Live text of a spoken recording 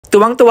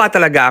Tuwang-tuwa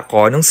talaga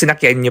ako nung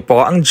sinakyan niyo po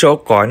ang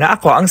joke ko na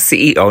ako ang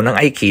CEO ng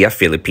IKEA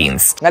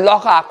Philippines.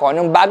 Naloka ako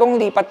nung bagong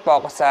lipat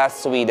po ako sa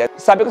Sweden.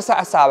 Sabi ko sa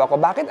asawa ko,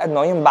 bakit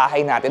yung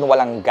bahay natin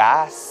walang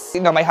gas?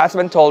 You know, my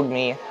husband told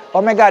me,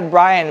 oh my God,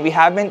 Brian, we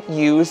haven't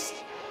used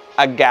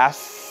a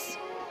gas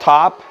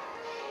top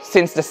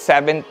since the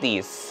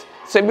 70s.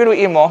 So,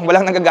 biruin mo,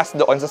 walang nagagas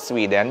doon sa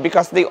Sweden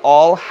because they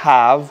all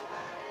have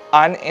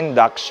an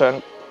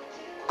induction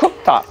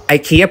cooktop.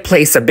 IKEA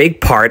plays a big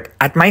part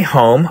at my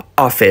home,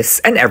 office,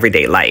 and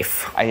everyday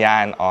life.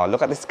 Ayan, oh,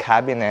 look at this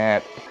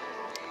cabinet.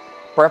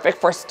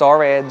 Perfect for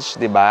storage,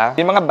 di ba?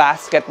 Yung mga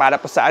basket para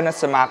po sa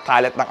mga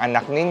kalat ng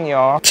anak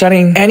ninyo.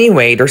 Charing.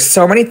 Anyway, there's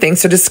so many things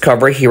to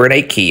discover here at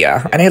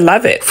IKEA, and I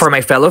love it. For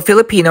my fellow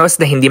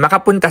Filipinos na hindi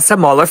makapunta sa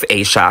Mall of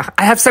Asia,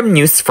 I have some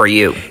news for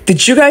you.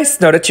 Did you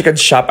guys know that you can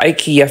shop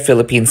IKEA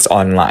Philippines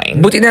online?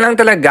 Buti na lang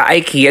talaga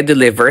IKEA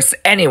delivers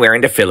anywhere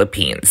in the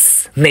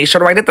Philippines.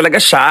 Nationwide na talaga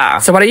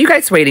siya. So what are you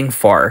guys waiting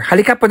for?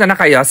 Halika po na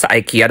kayo sa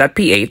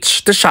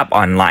ikea.ph to shop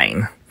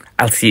online.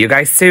 I'll see you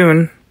guys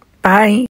soon. Bye!